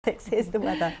Here's the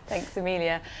weather. Thanks,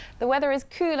 Amelia. The weather is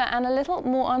cooler and a little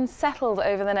more unsettled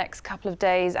over the next couple of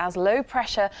days as low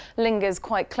pressure lingers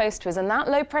quite close to us, and that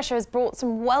low pressure has brought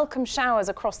some welcome showers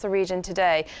across the region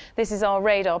today. This is our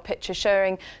radar picture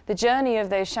showing the journey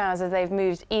of those showers as they've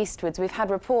moved eastwards. We've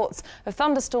had reports of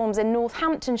thunderstorms in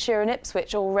Northamptonshire and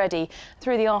Ipswich already.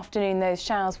 Through the afternoon, those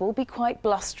showers will be quite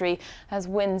blustery as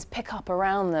winds pick up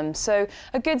around them. So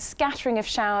a good scattering of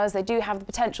showers. They do have the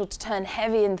potential to turn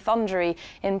heavy and thundery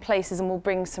in places and will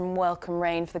bring some welcome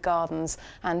rain for the gardens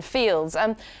and fields.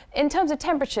 In terms of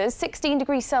temperatures, 16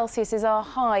 degrees Celsius is our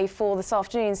high for this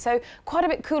afternoon, so quite a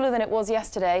bit cooler than it was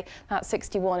yesterday. That's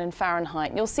 61 in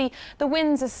Fahrenheit. And you'll see the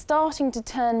winds are starting to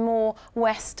turn more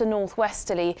west to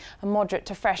northwesterly, a moderate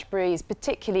to fresh breeze,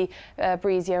 particularly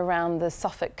breezy around the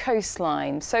Suffolk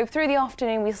coastline. So through the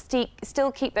afternoon we'll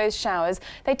still keep those showers.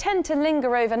 They tend to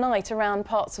linger overnight around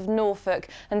parts of Norfolk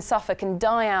and Suffolk and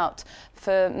die out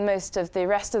for most of the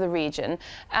rest of the region,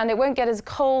 and it won't get as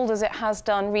cold as it has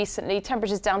done recently.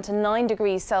 Temperatures down to 9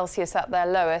 degrees Celsius at their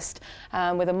lowest,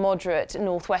 with a moderate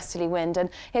northwesterly wind, and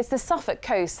it's the Suffolk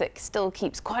coast that still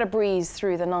keeps quite a breeze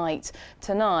through the night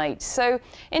tonight. So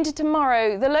into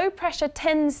tomorrow, the low pressure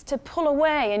tends to pull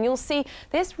away and you'll see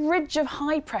this ridge of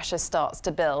high pressure starts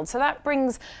to build, so that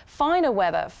brings finer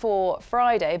weather for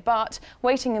Friday, but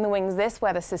waiting in the wings, this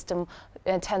weather system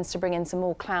tends to bring in some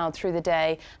more cloud through the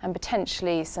day and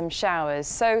potentially some showers.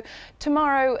 So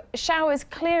tomorrow, showers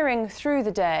clearing through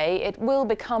the day. It will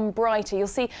become brighter. You'll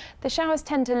see the showers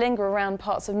tend to linger around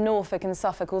parts of Norfolk and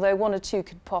Suffolk, although one or two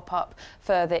could pop up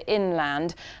further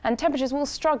inland. And temperatures will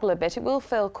struggle a bit. It will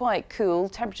feel quite cool.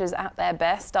 Temperatures at their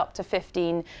best up to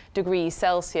 15 degrees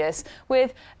Celsius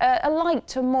with a light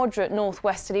to moderate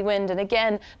northwesterly wind. And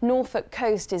again, Norfolk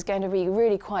coast is going to be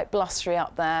really quite blustery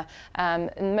up there.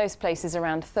 In most places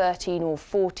around 13 or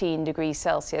 14 degrees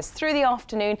Celsius. Through the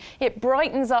afternoon, it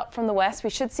brightens up from the west. We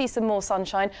should see some more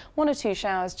sunshine, one or two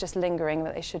showers just lingering,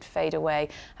 but they should fade away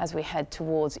as we head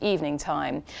towards evening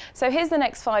time. So here's the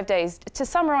next 5 days. To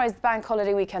summarise the bank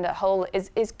holiday weekend at whole,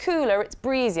 is cooler, it's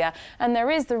breezier, and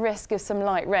there is the risk of some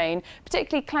light rain,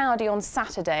 particularly cloudy on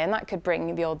Saturday, and that could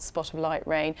bring the odd spot of light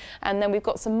rain. And then we've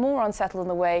got some more unsettled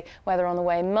weather on the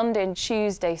way. Monday and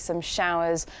Tuesday, some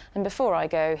showers. And before I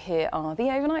go, here are the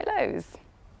overnight lows.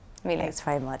 Thanks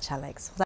very much, Alex.